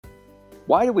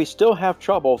Why do we still have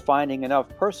trouble finding enough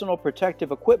personal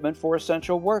protective equipment for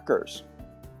essential workers?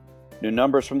 New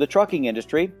numbers from the trucking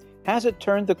industry. Has it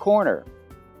turned the corner?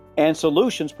 And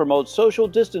solutions promote social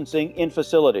distancing in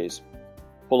facilities.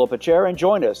 Pull up a chair and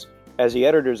join us as the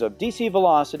editors of DC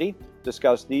Velocity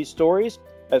discuss these stories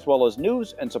as well as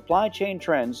news and supply chain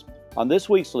trends on this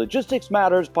week's Logistics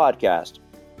Matters podcast.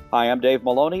 Hi, I'm Dave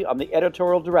Maloney. I'm the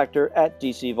editorial director at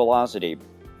DC Velocity.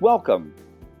 Welcome.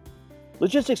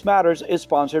 Logistics Matters is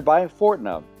sponsored by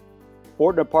Fortna.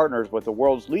 Fortna partners with the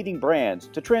world's leading brands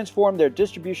to transform their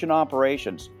distribution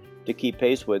operations to keep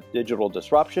pace with digital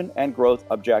disruption and growth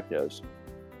objectives.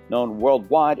 Known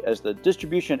worldwide as the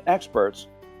distribution experts,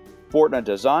 Fortna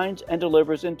designs and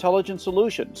delivers intelligent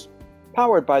solutions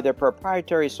powered by their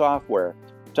proprietary software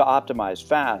to optimize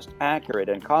fast, accurate,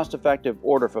 and cost-effective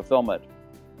order fulfillment.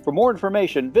 For more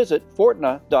information, visit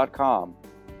Fortna.com.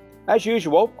 As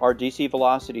usual, our DC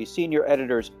Velocity senior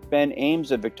editors Ben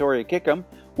Ames and Victoria Kickham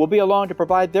will be along to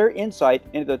provide their insight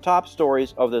into the top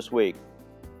stories of this week.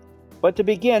 But to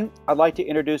begin, I'd like to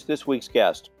introduce this week's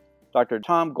guest. Dr.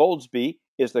 Tom Goldsby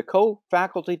is the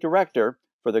co-faculty director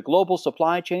for the Global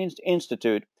Supply Chains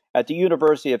Institute at the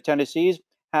University of Tennessee's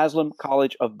Haslam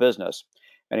College of Business.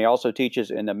 And he also teaches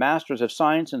in the Masters of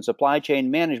Science in Supply Chain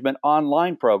Management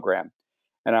online program.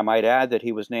 And I might add that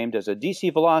he was named as a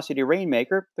DC Velocity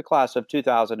Rainmaker, the class of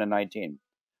 2019.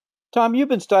 Tom, you've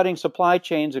been studying supply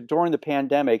chains during the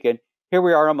pandemic, and here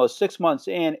we are almost 6 months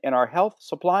in, and our health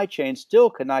supply chain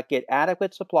still cannot get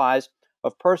adequate supplies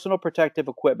of personal protective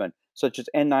equipment, such as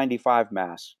N95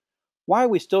 masks. Why are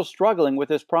we still struggling with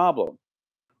this problem?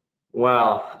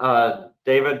 Well,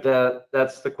 David,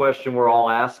 that's the question we're all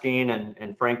asking,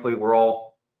 and frankly, we're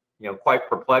all quite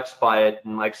perplexed by it.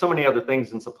 And like so many other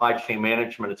things in supply chain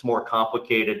management, it's more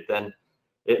complicated than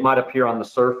it might appear on the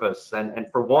surface. And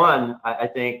for one, I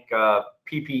think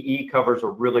PPE covers a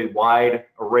really wide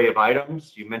array of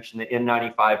items. You mentioned the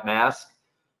N95 mask,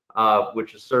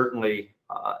 which is certainly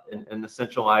an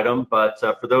essential item. But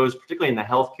for those, particularly in the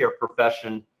healthcare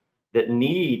profession, that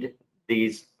need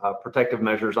these protective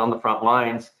measures on the front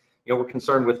lines, we're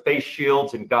concerned with face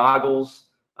shields and goggles,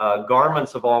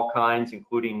 garments of all kinds,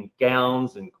 including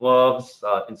gowns and gloves,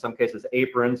 in some cases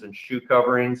aprons and shoe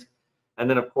coverings. And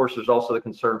then, of course, there's also the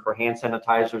concern for hand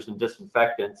sanitizers and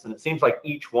disinfectants. And it seems like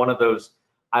each one of those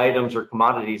items or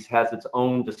commodities has its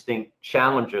own distinct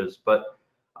challenges. But,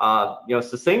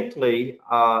 succinctly,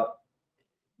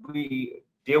 we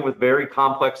deal with very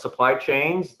complex supply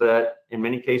chains that in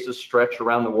many cases stretch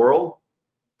around the world.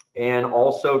 And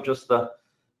also just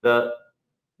the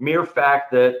mere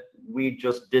fact that we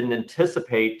just didn't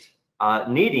anticipate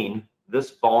needing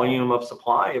this volume of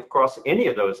supply across any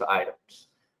of those items.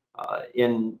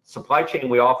 In supply chain,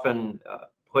 we often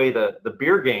play the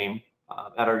beer game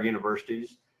at our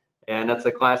universities, and that's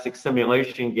a classic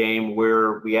simulation game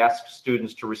where we ask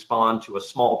students to respond to a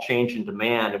small change in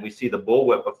demand, and we see the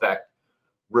bullwhip effect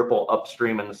ripple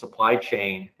upstream in the supply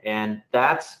chain. And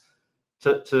that's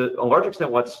to a large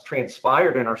extent what's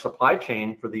transpired in our supply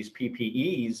chain for these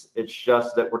PPEs. It's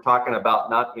just that we're talking about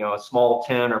not a small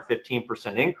 10 or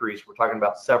 15% increase. We're talking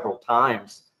about several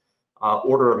times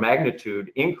order of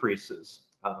magnitude increases.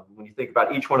 When you think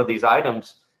about each one of these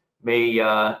items may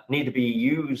need to be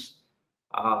used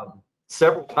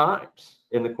several times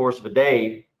in the course of a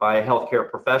day by a healthcare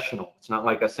professional. It's not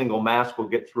like a single mask will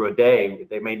get through a day.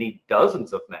 They may need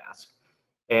dozens of masks.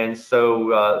 And so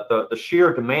the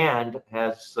sheer demand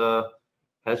has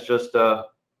just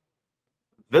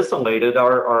vacillated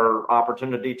our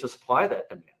opportunity to supply that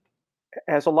demand.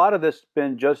 Has a lot of this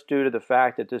been just due to the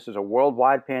fact that this is a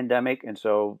worldwide pandemic, and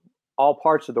so all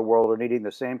parts of the world are needing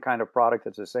the same kind of product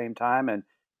at the same time, and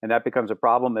that becomes a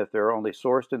problem if they're only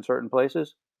sourced in certain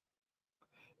places?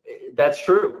 That's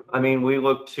true. I mean, we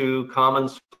look to common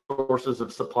sources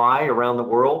of supply around the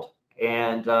world,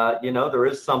 and there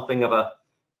is something of a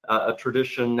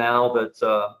tradition now that's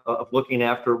of looking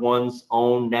after one's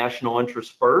own national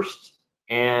interest first.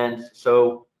 And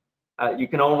so you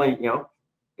can only,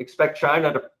 expect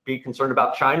China to be concerned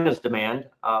about China's demand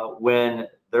when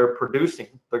they're producing.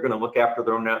 They're going to look after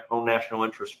their own national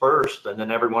interest first, and then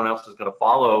everyone else is going to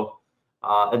follow.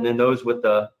 And then those with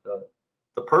the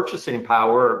purchasing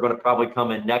power are going to probably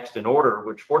come in next in order,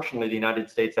 which fortunately the United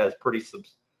States has pretty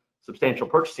substantial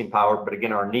purchasing power. But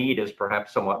again, our need is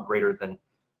perhaps somewhat greater than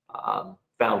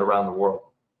found around the world.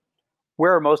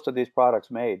 Where are most of these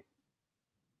products made?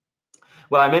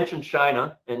 Well, I mentioned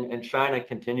China, and China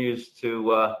continues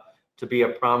to be a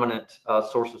prominent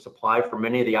source of supply for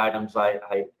many of the items I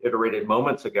iterated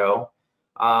moments ago.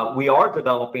 We are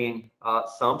developing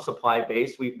some supply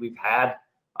base. We've had,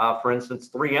 for instance,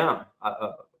 3M,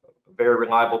 a very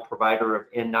reliable provider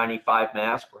of N95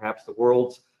 masks, perhaps the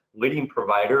world's leading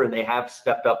provider, and they have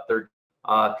stepped up their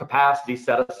capacity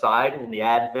set aside in the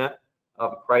advent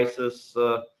of a crisis.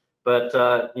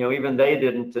 But even they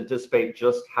didn't anticipate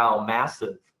just how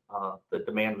massive the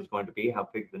demand was going to be, how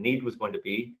big the need was going to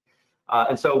be.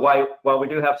 And so while we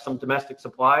do have some domestic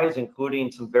supplies, including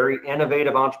some very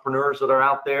innovative entrepreneurs that are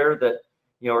out there that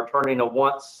are turning a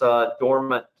once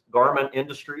dormant garment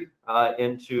industry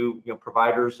into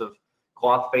providers of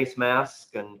cloth face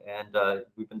masks, and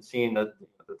we've been seeing the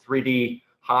 3D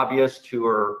hobbyists who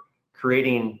are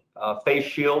creating face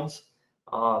shields,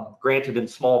 granted in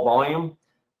small volume.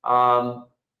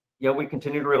 We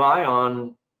continue to rely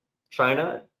on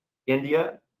China,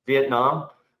 India, Vietnam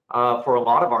for a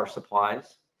lot of our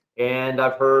supplies. And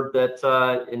I've heard that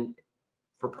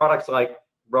for products like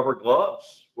rubber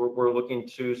gloves, we're looking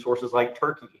to sources like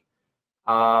Turkey.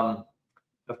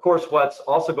 Of course, what's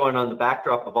also going on in the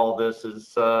backdrop of all this is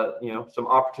some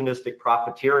opportunistic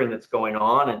profiteering that's going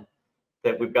on, and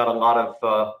that we've got a lot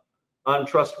of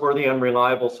untrustworthy,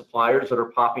 unreliable suppliers that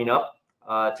are popping up,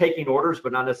 taking orders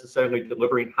but not necessarily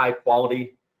delivering high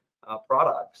quality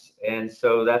products. And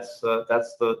so that's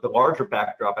the larger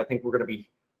backdrop. I think we're going to be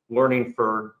learning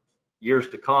for years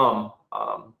to come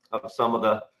of some of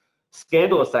the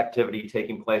scandalous activity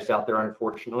taking place out there,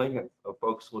 unfortunately, of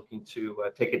folks looking to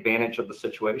take advantage of the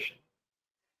situation.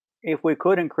 If we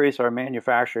could increase our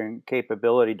manufacturing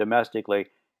capability domestically,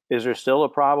 is there still a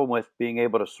problem with being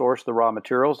able to source the raw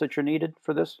materials that are needed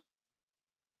for this?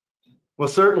 Well,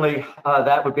 certainly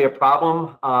that would be a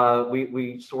problem.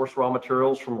 We source raw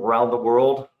materials from around the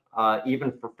world,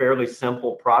 even for fairly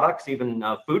simple products, even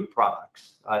food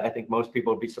products. I think most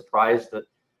people would be surprised at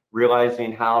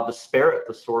realizing how disparate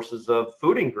the sources of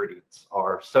food ingredients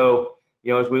are. So,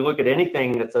 as we look at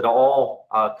anything that's at all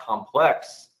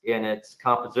complex in its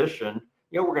composition,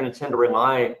 we're going to tend to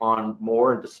rely on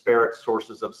more and disparate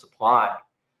sources of supply.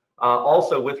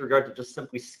 Also, with regard to just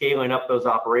simply scaling up those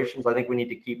operations, I think we need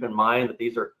to keep in mind that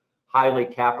these are highly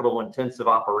capital intensive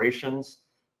operations.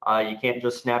 You can't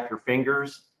just snap your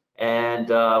fingers. And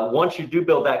once you do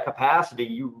build that capacity,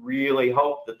 you really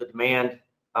hope that the demand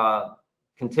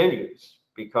continues,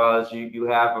 because you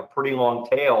have a pretty long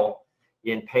tail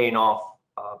in paying off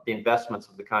the investments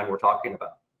of the kind we're talking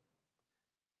about.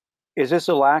 Is this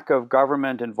a lack of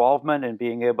government involvement in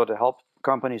being able to help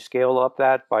companies scale up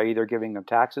that by either giving them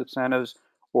tax incentives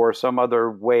or some other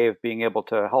way of being able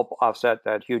to help offset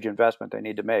that huge investment they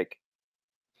need to make?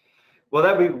 Well,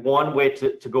 that'd be one way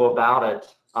to go about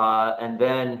it. And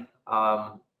then,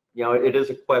 it is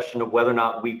a question of whether or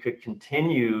not we could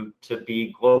continue to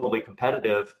be globally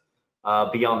competitive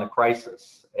beyond the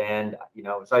crisis. And,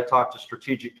 as I talk to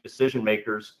strategic decision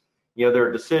makers, there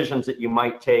are decisions that you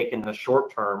might take in the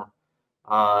short term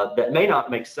that may not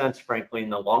make sense, frankly, in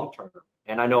the long term.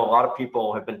 And I know a lot of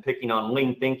people have been picking on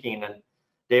lean thinking. And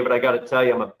David, I got to tell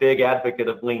you, I'm a big advocate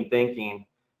of lean thinking.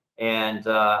 And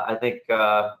I think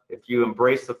if you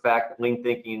embrace the fact that lean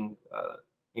thinking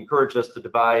encourages us to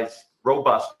devise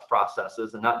robust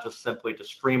processes and not just simply to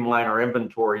streamline our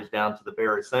inventories down to the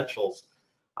bare essentials,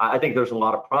 I think there's a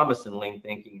lot of promise in lean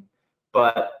thinking.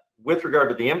 But with regard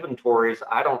to the inventories,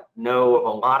 I don't know of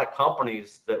a lot of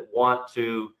companies that want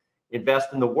to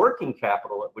invest in the working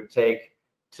capital it would take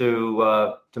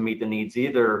to meet the needs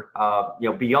either,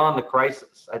 beyond the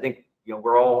crisis. I think,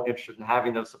 we're all interested in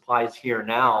having those supplies here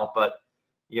now, but,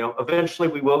 eventually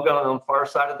we will go on the far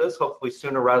side of this, hopefully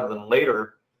sooner rather than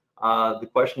later. The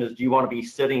question is, do you want to be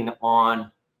sitting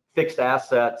on fixed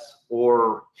assets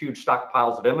or huge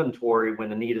stockpiles of inventory when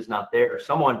the need is not there?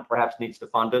 Someone perhaps needs to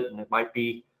fund it, and it might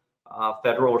be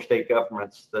federal or state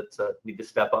governments that need to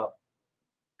step up.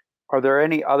 Are there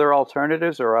any other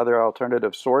alternatives or other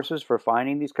alternative sources for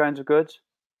finding these kinds of goods?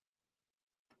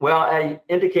 Well, I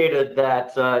indicated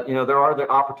that there are the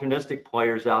opportunistic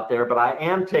players out there, but I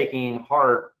am taking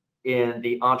heart in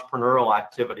the entrepreneurial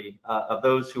activity of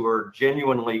those who are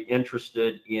genuinely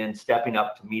interested in stepping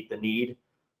up to meet the need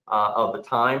of the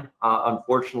time.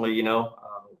 Unfortunately,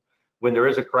 when there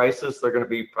is a crisis, there are going to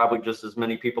be probably just as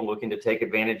many people looking to take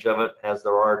advantage of it as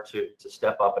there are to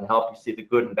step up and help. You see the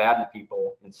good and bad in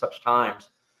people in such times.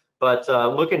 But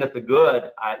looking at the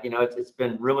good, it's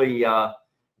been really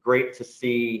great to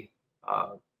see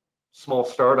small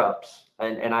startups.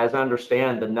 And as I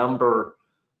understand, the number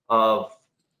of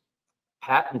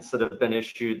patents that have been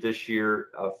issued this year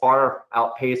far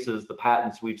outpaces the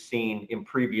patents we've seen in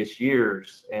previous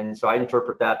years. And so I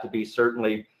interpret that to be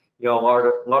certainly, a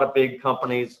lot of big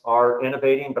companies are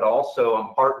innovating, but also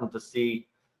I'm heartened to see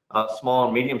small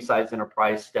and medium-sized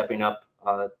enterprise stepping up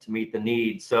to meet the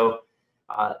needs. So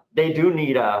they do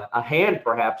need a hand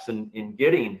perhaps in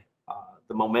getting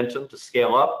the momentum to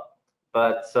scale up.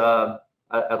 But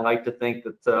I'd like to think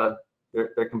that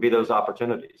there can be those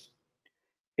opportunities.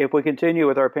 If we continue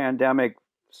with our pandemic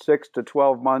 6 to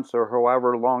 12 months or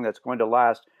however long that's going to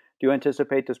last, do you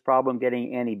anticipate this problem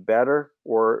getting any better,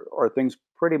 or are things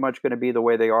pretty much going to be the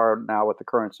way they are now with the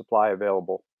current supply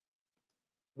available?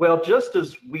 Well, just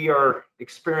as we are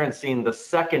experiencing the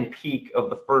second peak of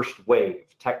the first wave,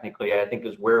 technically, I think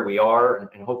is where we are,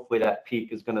 and hopefully that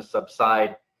peak is going to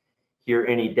subside here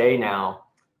any day now.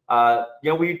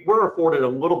 We were afforded a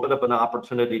little bit of an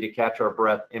opportunity to catch our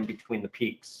breath in between the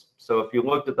peaks. So if you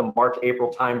looked at the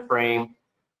March-April timeframe,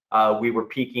 we were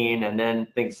peaking, and then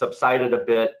things subsided a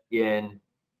bit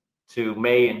into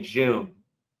May and June.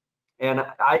 And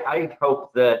I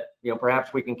hope that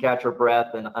perhaps we can catch our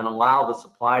breath and allow the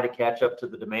supply to catch up to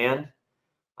the demand.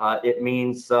 It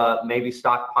means maybe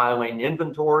stockpiling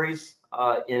inventories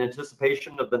in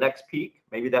anticipation of the next peak,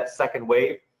 maybe that second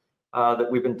wave that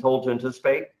we've been told to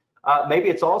anticipate. Maybe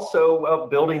it's also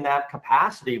building that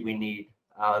capacity we need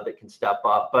that can step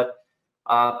up. But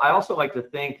I also like to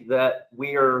think that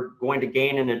we are going to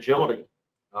gain in agility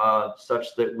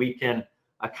such that we can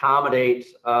accommodate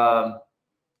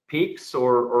peaks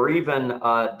or even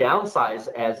downsize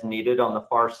as needed on the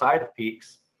far side of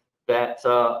peaks that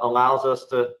allows us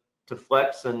to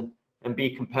flex and be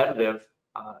competitive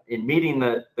in meeting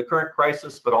the current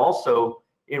crisis, but also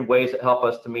in ways that help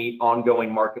us to meet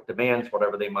ongoing market demands,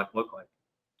 whatever they might look like.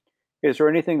 Is there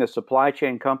anything the supply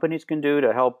chain companies can do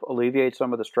to help alleviate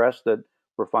some of the stress that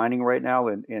we're finding right now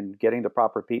in getting the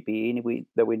proper PPE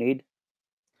that we need?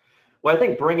 Well, I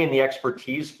think bringing the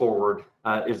expertise forward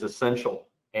is essential.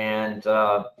 And,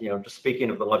 just speaking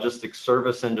of the logistics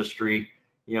service industry,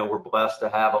 we're blessed to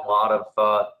have a lot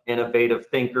of innovative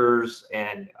thinkers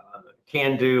and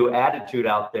can-do attitude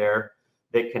out there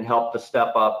that can help to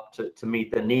step up to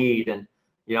meet the need. And,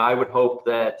 I would hope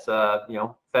that,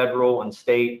 federal and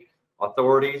state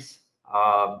authorities,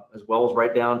 as well as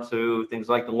right down to things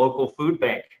like the local food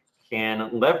bank, can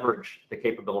leverage the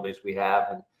capabilities we have.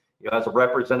 And, as a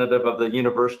representative of the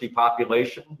university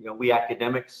population, we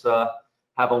academics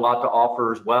have a lot to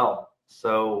offer as well.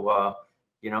 So,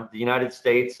 the United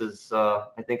States is,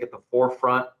 I think, at the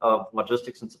forefront of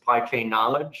logistics and supply chain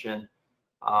knowledge. And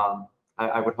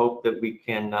I would hope that we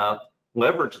can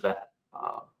leverage that,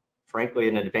 frankly,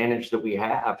 an advantage that we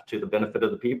have to the benefit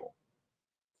of the people.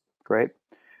 Great.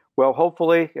 Well,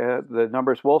 hopefully the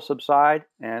numbers will subside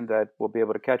and that we'll be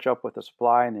able to catch up with the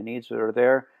supply and the needs that are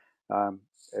there.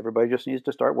 Everybody just needs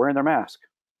to start wearing their mask.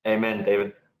 Amen,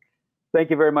 David. Thank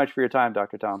you very much for your time,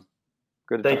 Dr. Tom.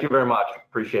 Good. Thank you very much.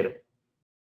 Appreciate it.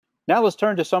 Now let's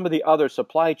turn to some of the other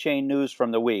supply chain news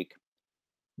from the week.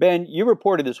 Ben, you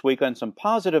reported this week on some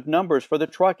positive numbers for the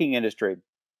trucking industry.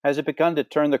 Has it begun to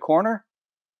turn the corner?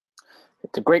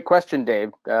 It's a great question,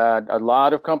 Dave. A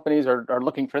lot of companies are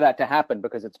looking for that to happen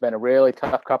because it's been a really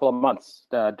tough couple of months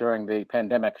during the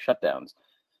pandemic shutdowns.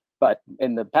 But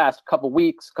in the past couple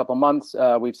weeks, couple months,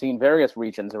 we've seen various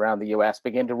regions around the U.S.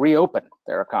 begin to reopen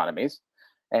their economies.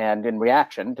 And in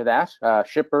reaction to that,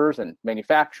 shippers and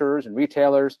manufacturers and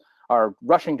retailers are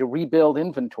rushing to rebuild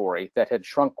inventory that had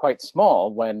shrunk quite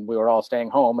small when we were all staying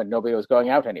home and nobody was going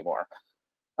out anymore.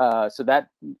 So that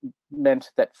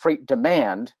meant that freight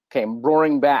demand came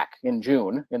roaring back in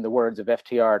June, in the words of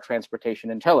FTR Transportation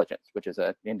Intelligence, which is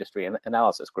an industry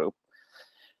analysis group,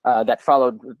 that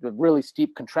followed the really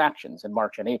steep contractions in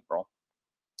March and April.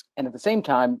 And at the same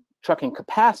time, trucking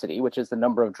capacity, which is the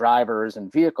number of drivers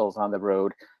and vehicles on the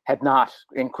road, had not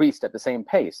increased at the same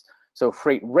pace. So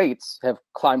freight rates have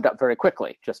climbed up very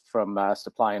quickly just from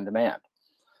supply and demand.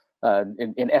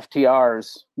 In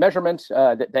FTR's measurement,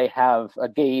 that they have a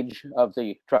gauge of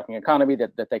the trucking economy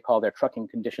that they call their Trucking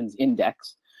Conditions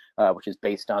Index, which is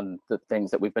based on the things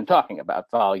that we've been talking about,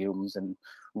 volumes and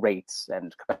rates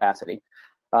and capacity.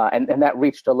 And that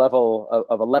reached a level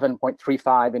of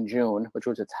 11.35 in June, which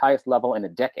was its highest level in a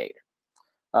decade.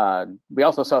 We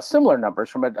also saw similar numbers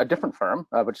from a different firm,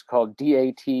 which is called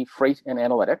DAT Freight and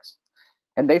Analytics.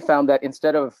 And they found that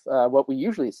instead of what we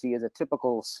usually see as a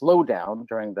typical slowdown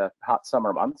during the hot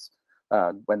summer months,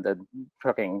 when the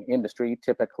trucking industry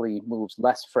typically moves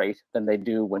less freight than they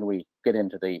do when we get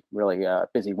into the really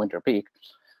busy winter peak,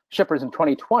 shippers in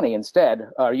 2020 instead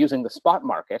are using the spot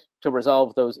market to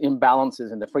resolve those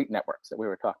imbalances in the freight networks that we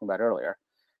were talking about earlier,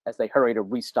 as they hurry to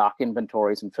restock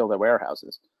inventories and fill their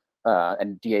warehouses.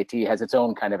 And DAT has its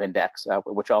own kind of index,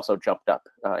 which also jumped up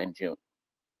in June.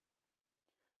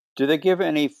 Do they give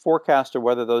any forecast of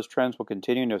whether those trends will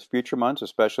continue in those future months,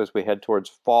 especially as we head towards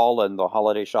fall and the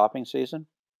holiday shopping season?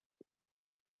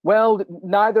 Well,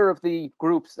 neither of the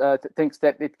groups thinks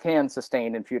that it can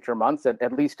sustain in future months,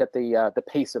 at least at the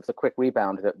pace of the quick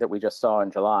rebound that we just saw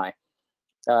in July.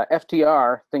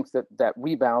 FTR thinks that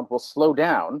rebound will slow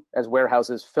down as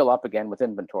warehouses fill up again with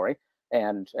inventory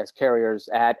and as carriers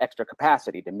add extra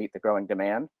capacity to meet the growing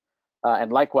demand.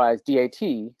 And likewise, DAT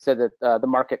said that the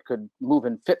market could move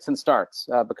in fits and starts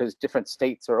because different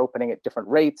states are opening at different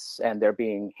rates and they're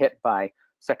being hit by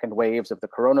second waves of the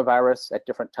coronavirus at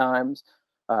different times.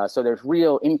 So there's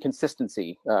real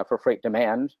inconsistency for freight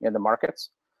demand in the markets.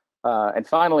 And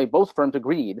finally, both firms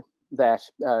agreed that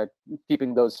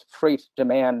keeping those freight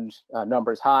demand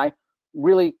numbers high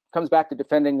really comes back to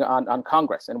depending on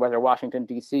Congress and whether Washington,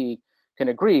 D.C. can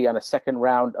agree on a second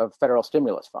round of federal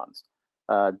stimulus funds.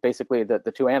 Basically,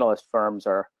 the two analyst firms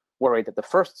are worried that the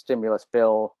first stimulus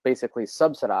bill basically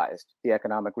subsidized the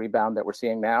economic rebound that we're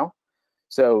seeing now.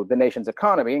 So the nation's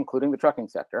economy, including the trucking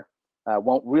sector,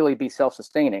 won't really be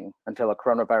self-sustaining until a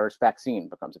coronavirus vaccine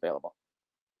becomes available.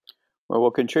 Well,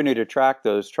 we'll continue to track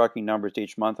those trucking numbers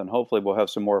each month, and hopefully we'll have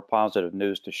some more positive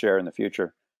news to share in the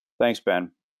future. Thanks,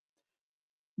 Ben.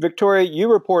 Victoria,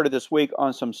 you reported this week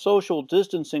on some social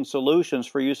distancing solutions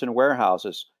for use in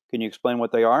warehouses. Can you explain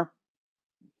what they are?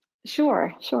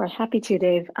 Sure. Happy to,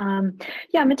 Dave.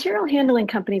 Yeah, material handling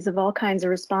companies of all kinds are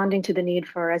responding to the need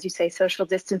for, as you say, social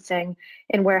distancing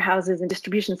in warehouses and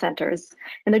distribution centers.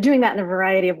 And they're doing that in a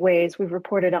variety of ways. We've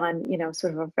reported on,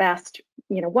 sort of a vast,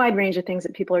 wide range of things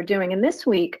that people are doing. And this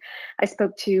week, I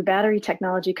spoke to battery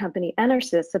technology company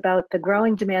EnerSys about the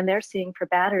growing demand they're seeing for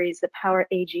batteries that power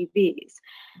AGVs.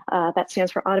 That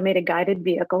stands for Automated Guided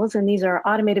Vehicles. And these are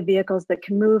automated vehicles that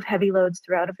can move heavy loads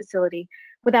throughout a facility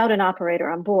without an operator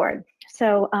on board.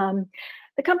 So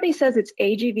the company says its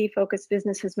AGV-focused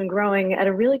business has been growing at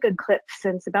a really good clip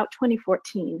since about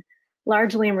 2014,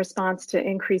 largely in response to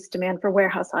increased demand for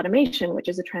warehouse automation, which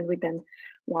is a trend we've been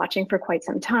watching for quite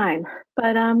some time.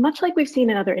 But much like we've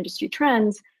seen in other industry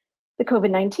trends, the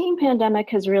COVID-19 pandemic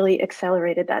has really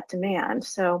accelerated that demand.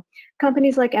 So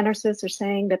companies like EnerSys are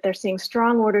saying that they're seeing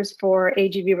strong orders for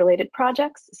AGV-related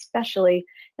projects, especially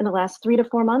in the last 3 to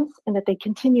 4 months, and that they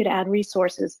continue to add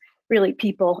resources, really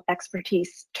people,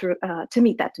 expertise to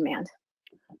meet that demand.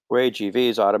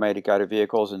 AGVs, automated guided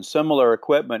vehicles, and similar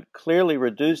equipment clearly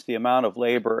reduce the amount of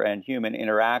labor and human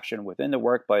interaction within the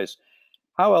workplace.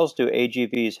 How else do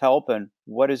AGVs help, and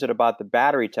what is it about the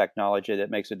battery technology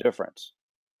that makes a difference?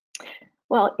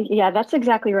 Well, yeah, that's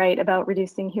exactly right about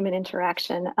reducing human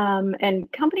interaction.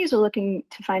 And companies are looking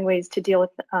to find ways to deal with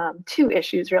two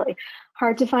issues, really.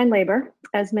 Hard to find labor,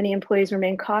 as many employees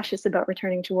remain cautious about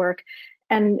returning to work.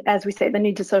 And as we say, the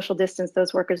need to social distance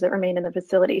those workers that remain in the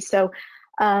facility. So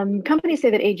companies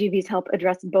say that AGVs help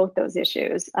address both those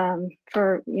issues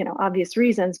for obvious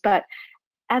reasons. But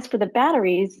as for the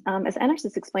batteries, as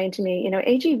EnerSys explained to me,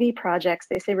 AGV projects,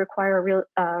 they say, require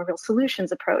a real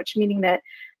solutions approach, meaning that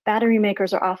battery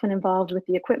makers are often involved with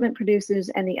the equipment producers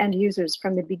and the end users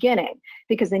from the beginning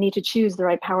because they need to choose the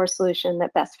right power solution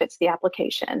that best fits the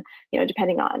application,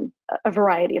 depending on a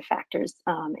variety of factors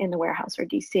in the warehouse or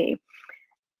DC.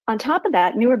 On top of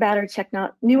that, newer battery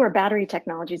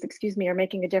technologies, are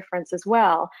making a difference as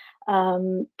well.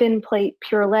 Thin plate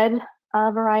pure lead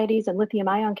varieties and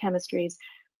lithium-ion chemistries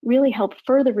really help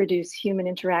further reduce human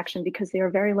interaction because they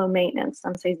are very low maintenance,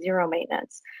 some say zero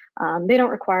maintenance. They don't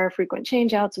require frequent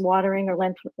changeouts, watering,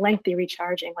 or lengthy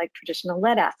recharging like traditional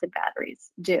lead acid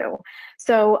batteries do.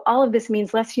 So all of this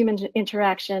means less human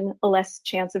interaction, a less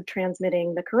chance of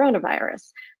transmitting the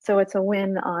coronavirus. So it's a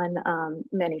win on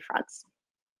many fronts.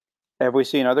 Have we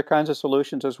seen other kinds of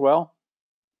solutions as well?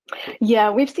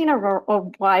 Yeah, we've seen a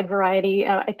wide variety.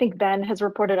 I think Ben has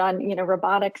reported on,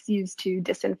 robotics used to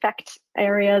disinfect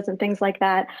areas and things like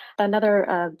that.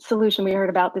 Another solution we heard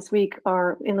about this week,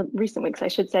 or in the recent weeks, I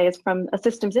should say, is from a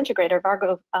systems integrator,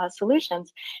 Vargo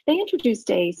Solutions. They introduced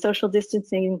a social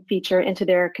distancing feature into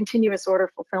their continuous order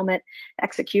fulfillment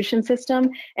execution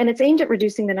system, and it's aimed at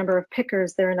reducing the number of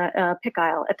pickers that are in a pick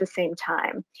aisle at the same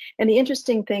time. And the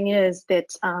interesting thing is that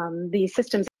the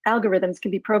system's algorithms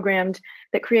can be programmed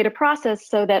that create a process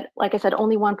so that, like I said,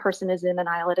 only one person is in an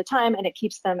aisle at a time, and it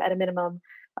keeps them at a minimum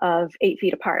of 8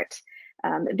 feet apart.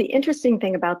 The interesting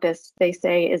thing about this, they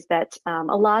say, is that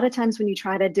a lot of times when you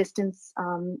try to distance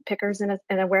pickers in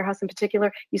a warehouse in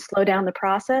particular, you slow down the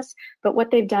process. But what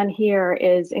they've done here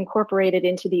is incorporated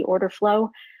into the order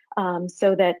flow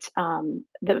so that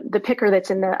the picker that's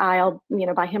in the aisle,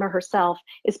 by him or herself,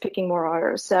 is picking more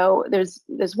orders. So there's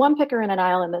one picker in an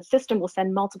aisle, and the system will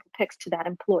send multiple picks to that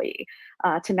employee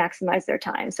to maximize their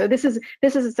time. So this is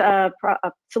a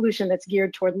solution that's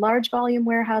geared toward large volume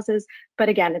warehouses. But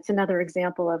again, it's another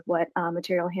example of what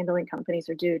material handling companies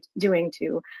are doing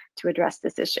to address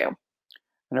this issue.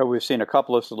 I know we've seen a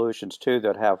couple of solutions too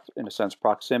that have, in a sense,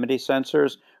 proximity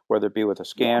sensors, whether it be with a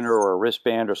scanner Yes. or a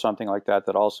wristband or something like that,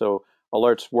 that also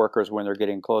alerts workers when they're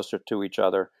getting closer to each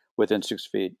other within 6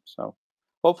 feet. So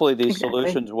hopefully these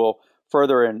solutions will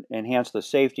further enhance the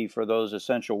safety for those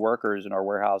essential workers in our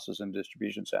warehouses and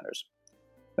distribution centers.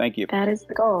 Thank you. That is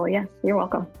the goal. Yes, you're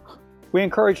welcome. We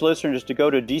encourage listeners to go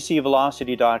to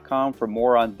dcvelocity.com for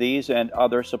more on these and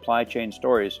other supply chain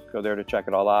stories. Go there to check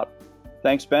it all out.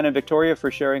 Thanks, Ben and Victoria,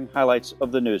 for sharing highlights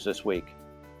of the news this week.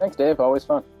 Thanks, Dave. Always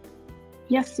fun.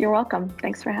 Yes, you're welcome.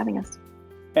 Thanks for having us.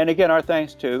 And again, our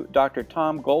thanks to Dr.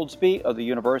 Tom Goldsby of the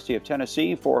University of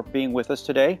Tennessee for being with us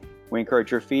today. We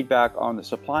encourage your feedback on the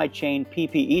supply chain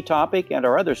PPE topic and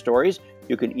our other stories.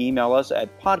 You can email us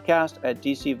at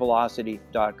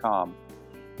podcast@dcvelocity.com.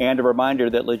 And a reminder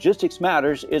that Logistics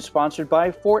Matters is sponsored by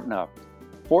Fortna.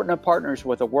 Fortna partners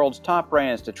with the world's top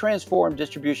brands to transform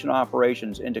distribution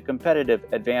operations into competitive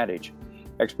advantage.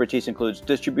 Expertise includes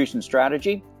distribution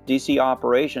strategy, DC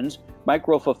operations,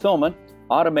 micro-fulfillment,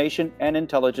 automation, and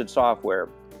intelligent software.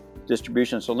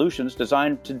 Distribution solutions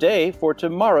designed today for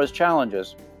tomorrow's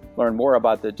challenges. Learn more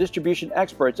about the distribution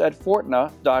experts at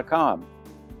Fortna.com.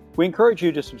 We encourage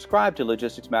you to subscribe to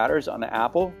Logistics Matters on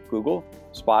Apple, Google,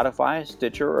 Spotify,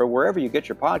 Stitcher, or wherever you get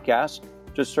your podcasts.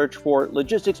 Just search for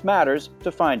Logistics Matters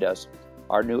to find us.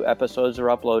 Our new episodes are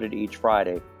uploaded each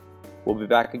Friday. We'll be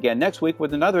back again next week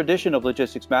with another edition of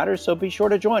Logistics Matters, so be sure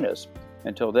to join us.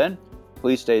 Until then,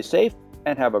 please stay safe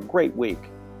and have a great week.